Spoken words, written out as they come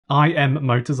IM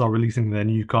Motors are releasing their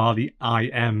new car, the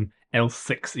IM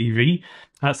L6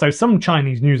 EV. So some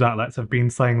Chinese news outlets have been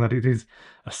saying that it is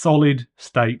a solid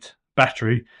state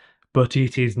battery, but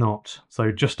it is not.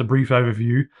 So just a brief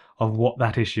overview of what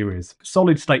that issue is.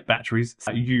 Solid state batteries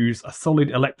use a solid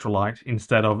electrolyte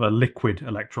instead of a liquid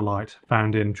electrolyte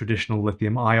found in traditional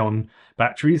lithium ion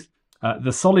batteries.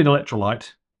 The solid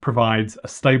electrolyte provides a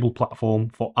stable platform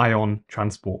for ion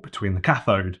transport between the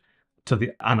cathode to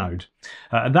the anode.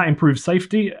 And that improves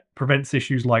safety, prevents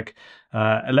issues like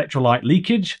electrolyte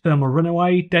leakage, thermal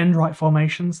runaway, dendrite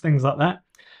formations, things like that.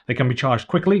 They can be charged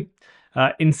quickly.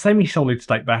 In semi-solid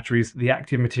state batteries, the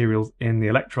active materials in the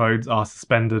electrodes are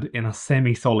suspended in a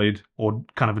semi-solid or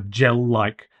kind of a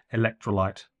gel-like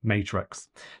electrolyte matrix.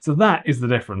 So that is the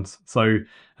difference. So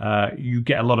you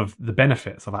get a lot of the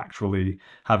benefits of actually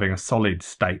having a solid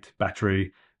state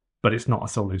battery, but it's not a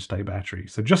solid state battery.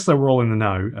 So just so we're all in the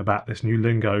know about this new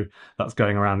lingo that's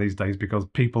going around these days, because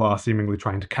people are seemingly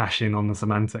trying to cash in on the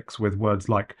semantics with words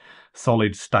like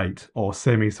solid state or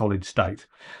semi-solid state.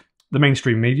 The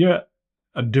mainstream media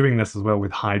are doing this as well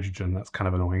with hydrogen. That's kind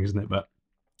of annoying, isn't it? But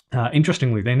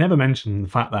interestingly, they never mention the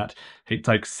fact that it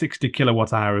takes 60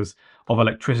 kilowatt hours of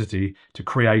electricity to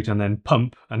create and then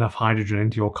pump enough hydrogen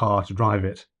into your car to drive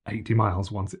it 80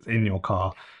 miles once it's in your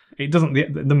car. It doesn't,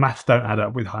 the maths don't add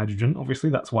up with hydrogen, obviously.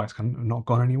 That's why it's kind of not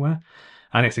gone anywhere.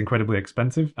 And it's incredibly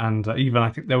expensive. And even I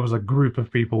think there was a group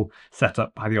of people set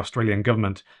up by the Australian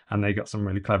government, and they got some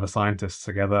really clever scientists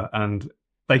together, and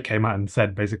they came out and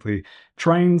said basically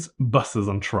trains, buses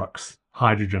and trucks,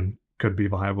 hydrogen could be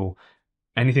viable.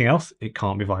 Anything else, it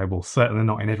can't be viable. Certainly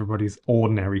not in everybody's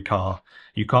ordinary car.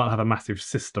 You can't have a massive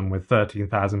system with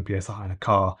 13,000 psi in a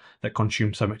car that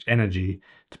consumes so much energy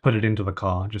to put it into the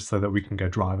car just so that we can go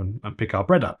drive and pick our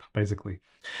bread up, basically.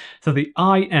 So the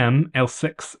IM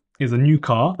L6 is a new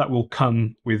car that will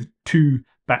come with 2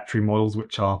 battery models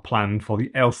which are planned for the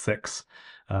L6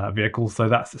 vehicles. So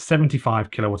that's a 75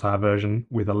 kilowatt hour version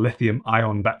with a lithium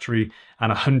ion battery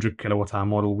and a 100 kilowatt hour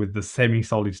model with the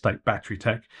semi-solid state battery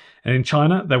tech. And in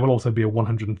China, there will also be a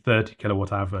 130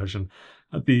 kilowatt hour version.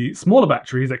 The smaller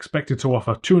battery is expected to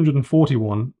offer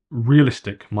 241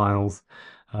 realistic miles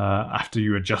after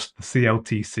you adjust the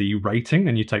CLTC rating,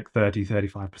 and you take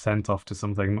 30-35% off to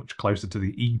something much closer to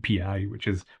the EPA, which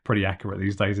is pretty accurate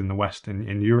these days in the West and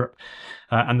in Europe.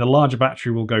 And the larger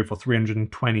battery will go for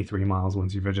 323 miles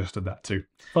once you've adjusted that too.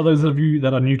 For those of you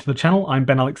that are new to the channel, I'm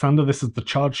Ben Alexander. This is The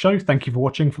Charge Show. Thank you for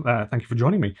watching. Thank you for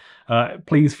joining me.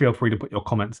 Please feel free to put your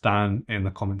comments down in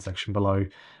the comment section below.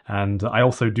 And I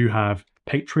also do have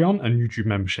Patreon and YouTube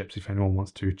memberships if anyone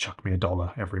wants to chuck me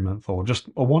 $1 every month, or just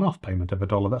a one-off payment of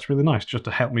 $1. That's really nice, just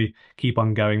to help me keep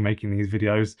on going making these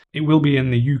videos. It will be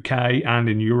in the UK and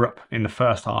in Europe in the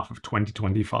first half of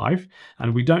 2025,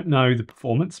 and we don't know the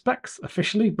performance specs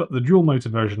officially, but the dual motor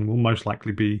version will most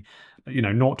likely be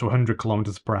 0 to 100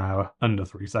 kilometers per hour under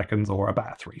 3 seconds, or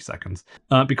about 3 seconds.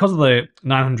 Because of the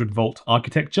 900 volt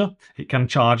architecture, it can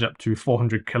charge up to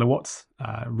 400 kilowatts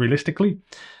realistically,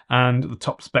 and the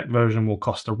top spec version will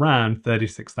cost around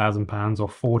 £36,000 or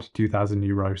 42,000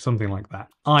 euros, something like that.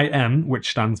 IM, which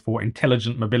stands for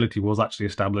Intelligent Mobility, was actually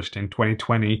established in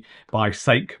 2020 by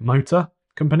Seagull Motor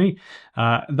Company.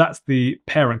 That's the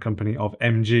parent company of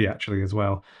MG actually as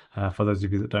well, for those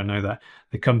of you that don't know that.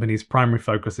 The company's primary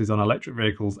focus is on electric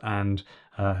vehicles, and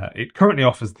it currently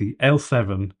offers the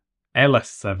L7,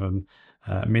 LS7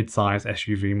 mid-size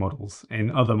SUV models in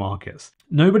other markets.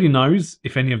 Nobody knows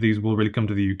if any of these will really come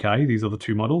to the UK, these are the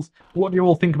 2 models. What do you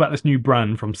all think about this new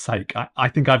brand from Seagull? I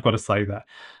think I've got to say that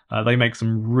they make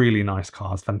some really nice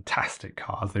cars, fantastic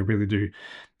cars, they really do.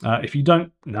 If you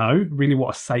don't know really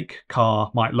what a Seagull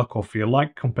car might look or feel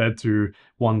like compared to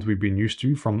ones we've been used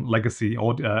to from legacy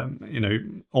or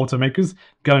automakers,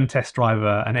 go and test drive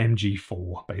an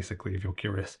MG4 basically if you're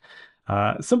curious.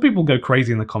 Some people go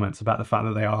crazy in the comments about the fact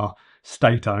that they are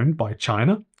state-owned by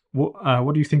China.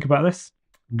 What do you think about this?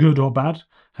 Good or bad?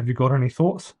 Have you got any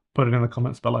thoughts? Put it in the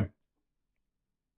comments below.